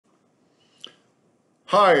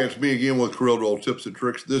Hi, it's me again with Corel Roll Tips and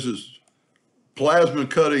Tricks. This is Plasma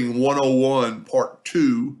Cutting 101 Part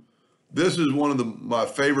 2. This is one of my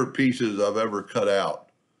favorite pieces I've ever cut out.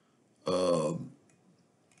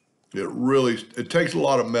 It takes a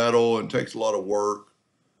lot of metal and takes a lot of work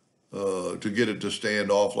to get it to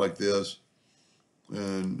stand off like this.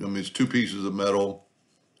 And I mean, it's two pieces of metal.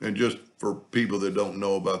 And just for people that don't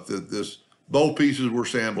know about this, both pieces were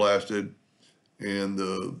sandblasted, and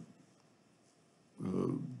the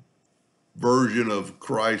version of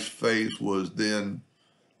Christ's face was then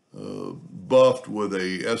buffed with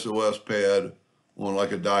a SOS pad on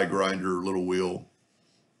like a die grinder little wheel.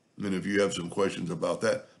 And if you have some questions about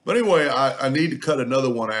that. But anyway, I need to cut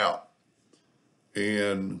another one out.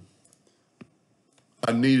 And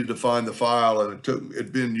I needed to find the file, and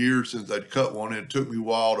it'd been years since I'd cut one, and it took me a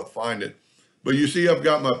while to find it. But you see, I've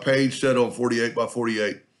got my page set on 48 by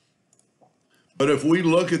 48. But if we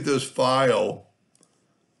look at this file,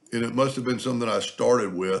 and it must have been something I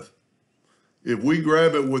started with, if we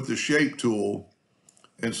grab it with the shape tool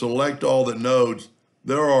and select all the nodes,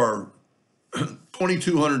 there are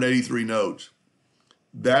 2,283 nodes.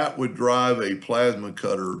 That would drive a plasma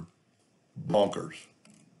cutter bonkers.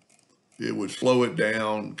 It would slow it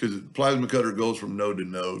down because the plasma cutter goes from node to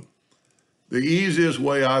node. The easiest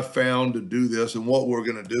way I've found to do this, and what we're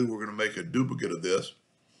going to do, we're going to make a duplicate of this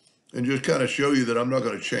and just kind of show you that I'm not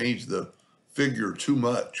going to change the figure too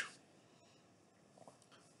much.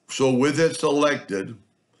 So with it selected,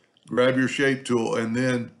 grab your shape tool and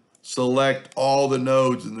then select all the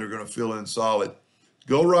nodes, and they're going to fill in solid.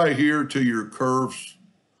 Go right here to your curve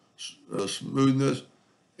smoothness,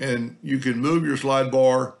 and you can move your slide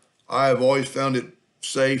bar. I have always found it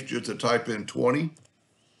safe just to type in 20.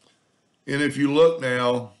 And if you look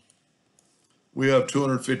now, we have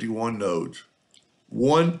 251 nodes.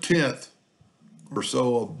 1/10 or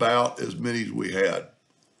so about as many as we had.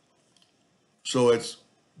 So it's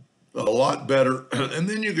a lot better. And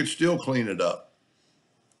then you could still clean it up.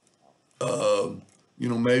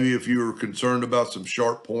 Maybe if you were concerned about some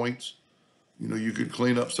sharp points, you could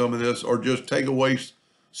clean up some of this, or just take away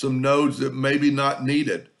some nodes that maybe not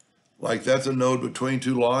needed. Like that's a node between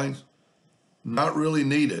two lines, not really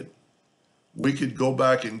needed. We could go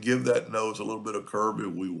back and give that node a little bit of curve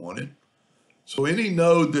if we wanted. So any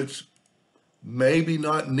node that's maybe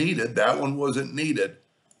not needed, that one wasn't needed.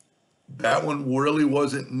 That one really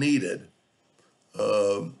wasn't needed.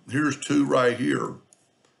 Here's two right here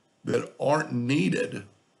that aren't needed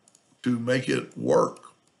to make it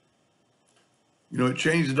work. It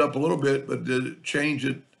changed it up a little bit, but did it change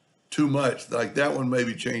it too much? Like that one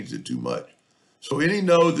maybe changed it too much. So any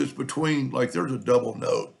node that's between, like there's a double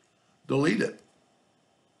node, delete it.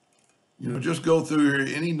 Just go through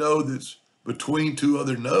here. Any node that's between two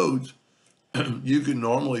other nodes, you can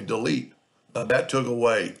normally delete. Now that took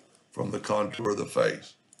away from the contour of the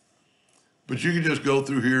face. But you can just go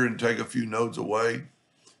through here and take a few nodes away.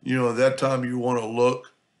 At that time you want to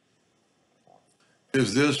look,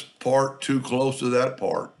 is this part too close to that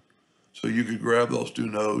part? So you could grab those two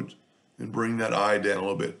nodes and bring that eye down a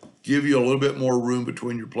little bit. Give you a little bit more room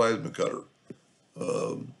between your plasma cutter.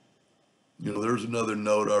 There's another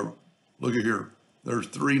node. Look at here. There's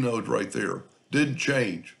 3 nodes right there. Didn't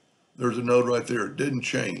change. There's a node right there. Didn't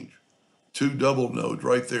change. 2 double nodes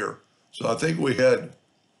right there. So I think we had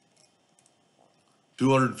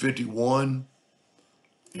 251,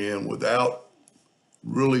 and without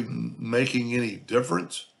really making any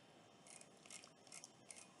difference,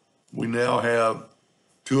 we now have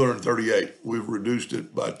 238. We've reduced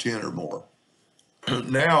it by 10 or more.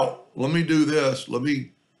 Now, let me do this. Let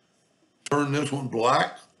me turn this one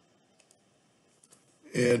black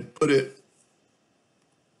and put it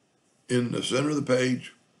in the center of the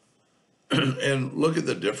page and look at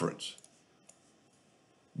the difference.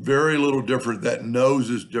 Very little different. That nose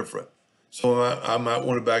is different. So I might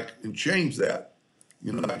want to back and change that.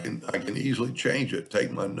 I can easily change it.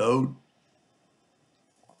 Take my node,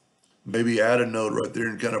 maybe add a node right there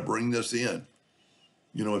and kind of bring this in.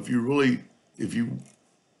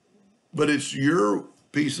 But it's your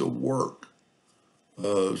piece of work.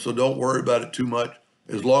 So don't worry about it too much.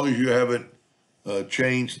 As long as you haven't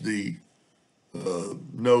changed the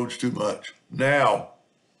nodes too much. Now,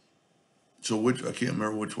 so I can't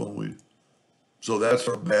remember which one so that's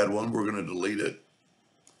our bad one. We're going to delete it.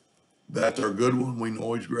 That's our good one. We can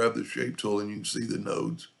always grab the shape tool and you can see the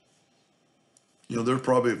nodes. There's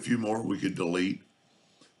probably a few more we could delete.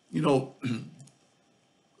 The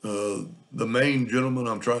main gentleman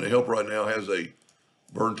I'm trying to help right now has a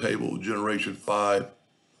burn table generation 5,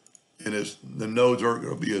 and the nodes aren't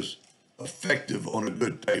going to be as effective on a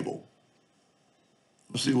good table.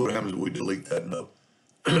 Let's see what happens if we delete that node.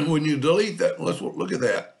 when you delete that, let's look at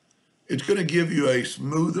that. It's going to give you a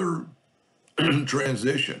smoother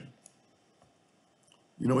transition.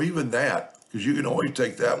 You know, even that, because you can always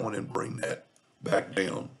take that one and bring that back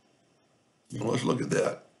down. You know, let's look at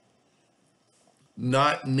that.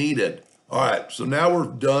 Not needed. All right, so now we're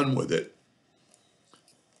done with it.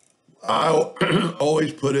 I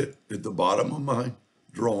always put it at the bottom of my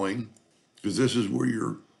drawing because this is where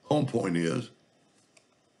your home point is.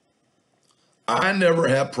 I never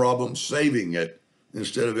have problems saving it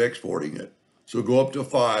instead of exporting it. So go up to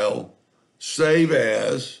File, Save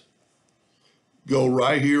As, go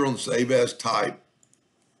right here on Save As Type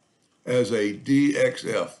as a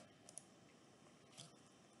DXF.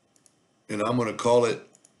 And I'm going to call it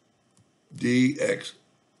DXF.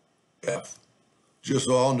 Just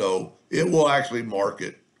so I'll know, it will actually mark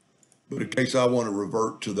it, but in case I want to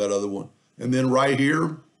revert to that other one. And then right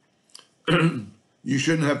here, you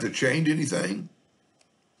shouldn't have to change anything.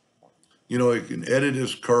 You know, you can edit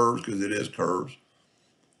as curves because it is curves.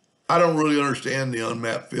 I don't really understand the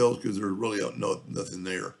unmapped fields because there's really nothing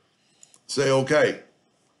there. Say, okay.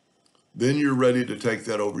 Then you're ready to take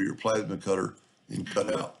that over your plasma cutter and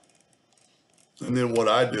cut out. And then what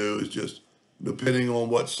I do is just, depending on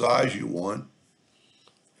what size you want,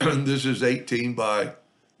 this is 18 by,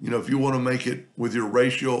 you know, if you want to make it with your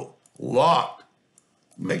ratio locked,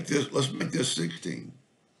 let's make this 16.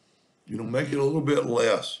 You know, make it a little bit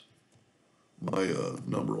less. My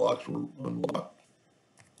number locks were unlocked.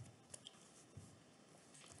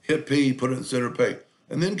 Hit P, put it in center page,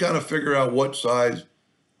 and then kind of figure out what size,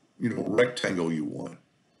 you know, rectangle you want.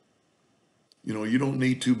 You know, you don't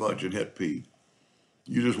need too much and hit P.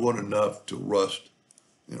 You just want enough to rust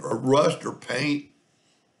or paint,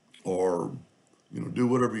 or, you know, do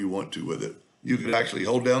whatever you want to with it. You can actually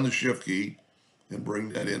hold down the shift key and bring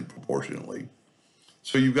that in proportionately.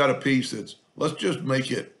 So you've got a piece that's, let's just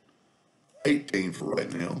make it 18 for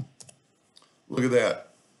right now. Look at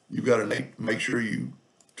that. You've got to make sure you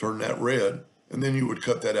turn that red, and then you would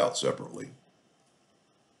cut that out separately.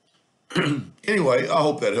 Anyway, I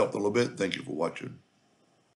hope that helped a little bit. Thank you for watching.